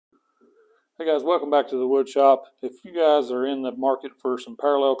Hey guys, welcome back to the wood shop. If you guys are in the market for some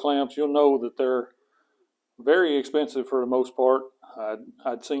parallel clamps, you'll know that they're very expensive for the most part.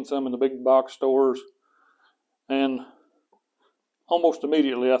 I'd seen some in the big box stores, and almost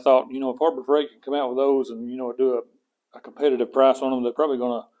immediately I thought, if Harbor Freight can come out with those and do a competitive price on them, they're probably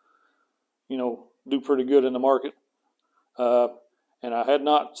going to do pretty good in the market. And I had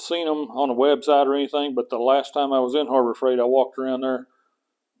not seen them on a website or anything, but the last time I was in Harbor Freight, I walked around there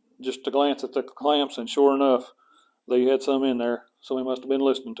just to glance at the clamps, and sure enough, they had some in there. Somebody must have been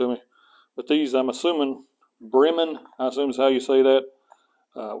listening to me. But these, I'm assuming, Bremen, I assume is how you say that.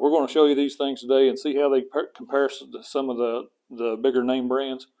 We're going to show you these things today and see how they compare to some of the bigger name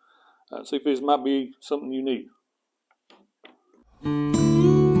brands. See if these might be something you need.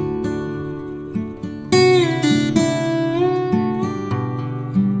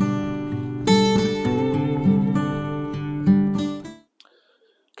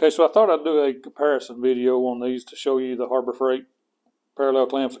 Okay, so I thought I'd do a comparison video on these to show you the Harbor Freight parallel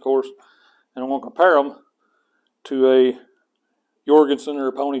clamps, of course. And I'm going to compare them to a Jorgensen or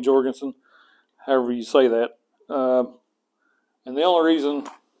a Pony Jorgensen, however you say that. And the only reason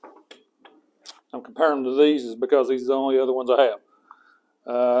I'm comparing them to these is because these are the only other ones I have.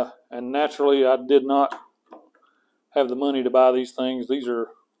 And naturally, I did not have the money to buy these things. These are,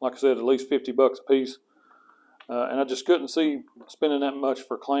 like I said, at least $50 a piece. And I just couldn't see spending that much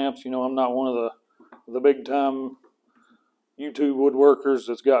for clamps. I'm not one of the big time YouTube woodworkers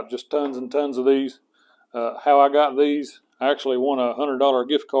that's got just tons and tons of these. How I got these, I actually won a $100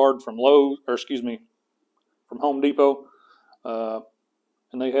 gift card from from Home Depot.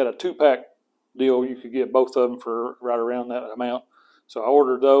 And they had a 2-pack deal. You could get both of them for right around that amount. So I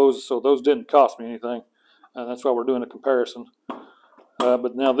ordered those, so those didn't cost me anything. And that's why we're doing a comparison.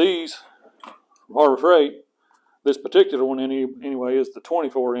 But now these from Harbor Freight, this particular one anyway is the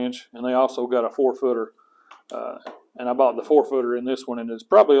 24-inch, and they also got a 4-footer. And I bought the 4-footer in this one, and it's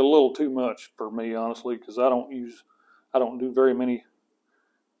probably a little too much for me, honestly, because I don't do very many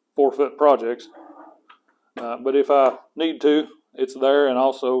 4-foot projects. But if I need to, it's there. And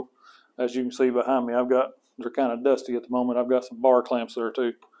also, as you can see behind me, they're kind of dusty at the moment. I've got some bar clamps there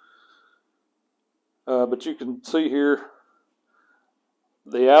too. But you can see here,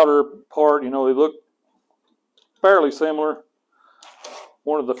 the outer part, they look fairly similar.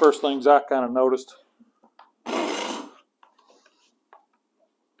 One of the first things I kind of noticed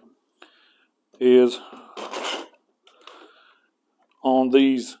is on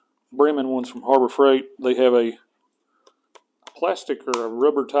these Bremen ones from Harbor Freight, they have a plastic or a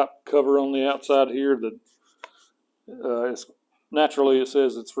rubber type cover on the outside here that naturally it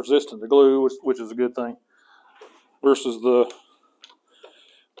says it's resistant to glue, which is a good thing. Versus the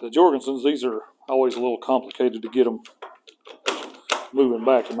Jorgensens, these are always a little complicated to get them moving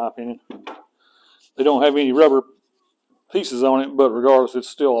back, in my opinion. They don't have any rubber pieces on it, but regardless, it's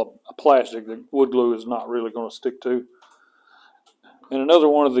still a plastic that wood glue is not really going to stick to. And another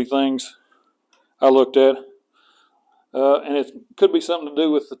one of the things I looked at, and it could be something to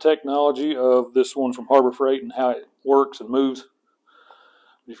do with the technology of this one from Harbor Freight and how it works and moves.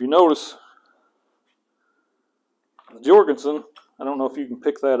 If you notice, the Jorgensen, I don't know if you can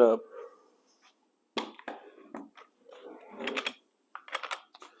pick that up.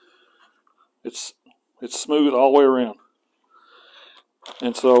 It's smooth all the way around.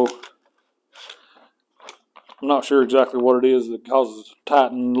 And so I'm not sure exactly what it is that causes it to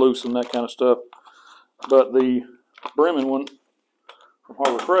tighten, loosen, that kind of stuff. But the Bremen one from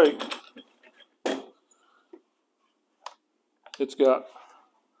Harbor Freight, it's got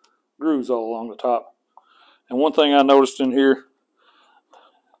grooves all along the top. And one thing I noticed in here,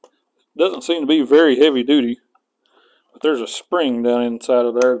 doesn't seem to be very heavy duty, but there's a spring down inside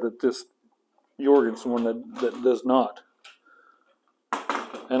of there that this Jorgensen one that does not.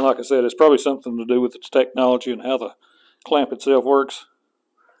 And like I said, it's probably something to do with its technology and how the clamp itself works.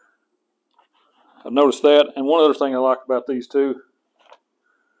 I've noticed that. And one other thing I like about these two,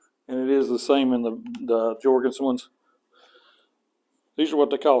 and it is the same in the Jorgensen ones, these are what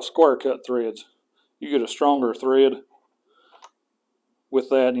they call square cut threads. You get a stronger thread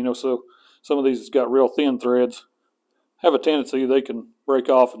with that, so some of these has got real thin threads, have a tendency they can break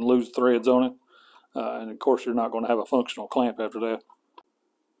off and lose threads on it. And of course, you're not going to have a functional clamp after that.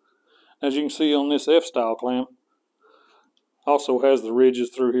 As you can see on this F-style clamp, also has the ridges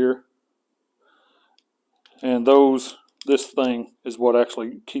through here. And this thing is what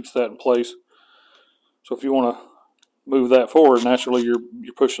actually keeps that in place. So if you want to move that forward, naturally you're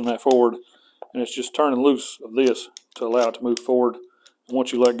pushing that forward, and it's just turning loose of this to allow it to move forward. And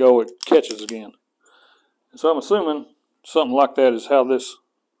once you let go, it catches again. And so I'm assuming something like that is how this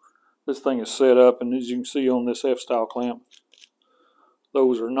this thing is set up, and as you can see on this F-style clamp,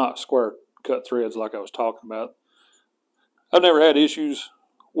 those are not square cut threads like I was talking about. I've never had issues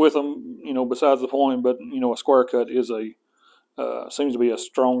with them, you know, besides the point, but you know, a square cut is a seems to be a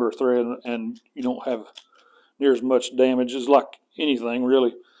stronger thread, and you don't have near as much damage. It's like anything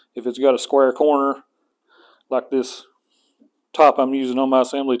really. If it's got a square corner like this top I'm using on my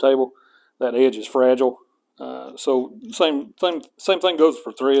assembly table, that edge is fragile. So same thing goes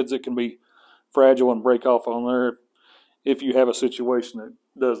for threads. It can be fragile and break off on there if you have a situation that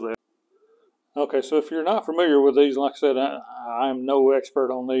does that. Okay, so if you're not familiar with these, like I said, I'm no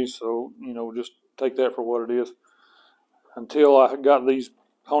expert on these, so you know, just take that for what it is. Until I got these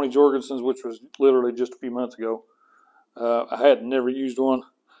Pony Jorgensens, which was literally just a few months ago, I had never used one,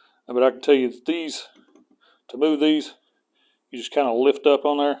 but I can tell you that these, to move these, you just kind of lift up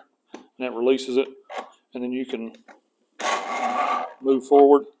on there, and that releases it, and then you can move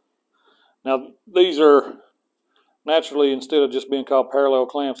forward. Now, these are naturally, instead of just being called parallel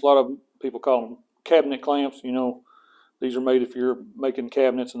clamps, a lot of people call them cabinet clamps. You know, these are made if you're making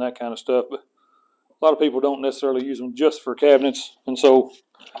cabinets and that kind of stuff, but a lot of people don't necessarily use them just for cabinets, and so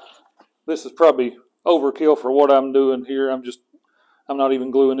this is probably overkill for what I'm doing here. I'm not even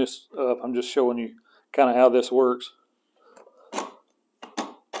gluing this up. I'm just showing you kind of how this works.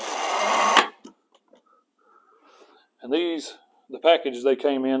 And these, the package they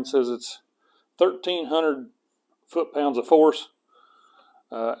came in says it's 1,300 foot-pounds of force,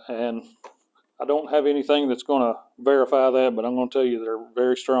 and I don't have anything that's going to verify that, but I'm going to tell you they're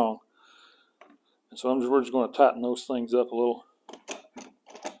very strong. And so we're just going to tighten those things up a little.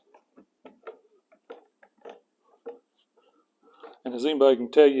 And as anybody can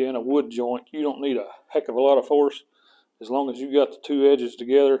tell you, in a wood joint, you don't need a heck of a lot of force. As long as you got the two edges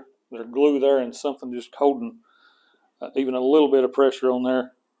together, there's glue there and something just holding even a little bit of pressure on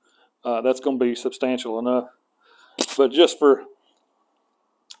there, that's going to be substantial enough. But just for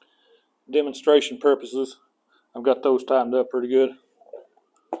demonstration purposes, I've got those tightened up pretty good.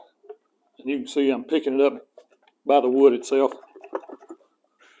 And you can see I'm picking it up by the wood itself.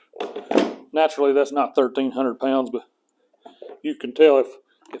 Naturally, that's not 1,300 pounds, but you can tell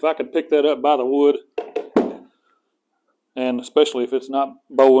if I can pick that up by the wood, and especially if it's not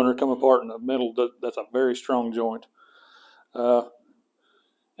bowing or come apart in the middle, that's a very strong joint.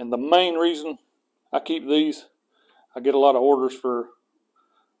 And the main reason I keep these, I get a lot of orders for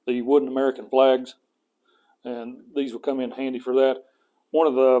the wooden American flags, and these will come in handy for that. One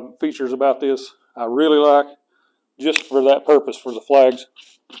of the features about this I really like, just for that purpose, for the flags,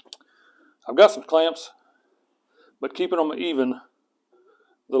 I've got some clamps, but keeping them even,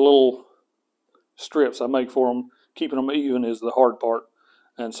 the little strips I make for them, keeping them even is the hard part.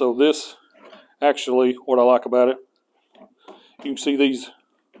 And so this, actually, what I like about it, you can see these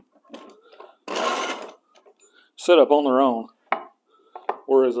set up on their own,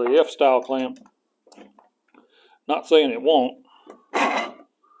 whereas a F-style clamp, not saying it won't,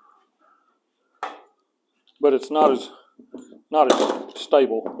 but it's not as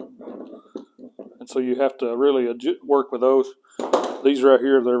stable, and so you have to really work with those. These right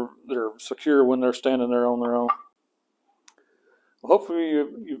here, they're secure when they're standing there on their own. Well, hopefully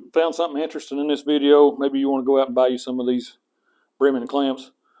you found something interesting in this video. Maybe you want to go out and buy you some of these Bremen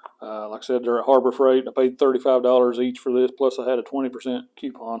clamps. Like I said, they're at Harbor Freight. I paid $35 each for this, plus I had a 20%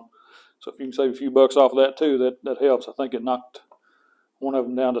 coupon. So if you can save a few bucks off of that too, that helps. I think it knocked one of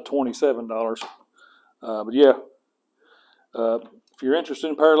them down to $27. But yeah, if you're interested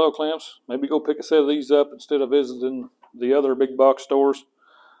in parallel clamps, maybe go pick a set of these up instead of visiting the other big box stores,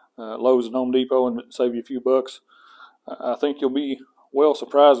 Lowe's and Home Depot, and save you a few bucks. I think you'll be well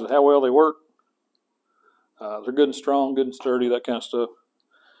surprised at how well they work. They're good and strong, good and sturdy, that kind of stuff.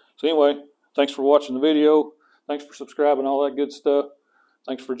 So anyway, thanks for watching the video. Thanks for subscribing, all that good stuff.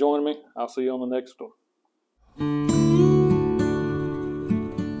 Thanks for joining me. I'll see you on the next one.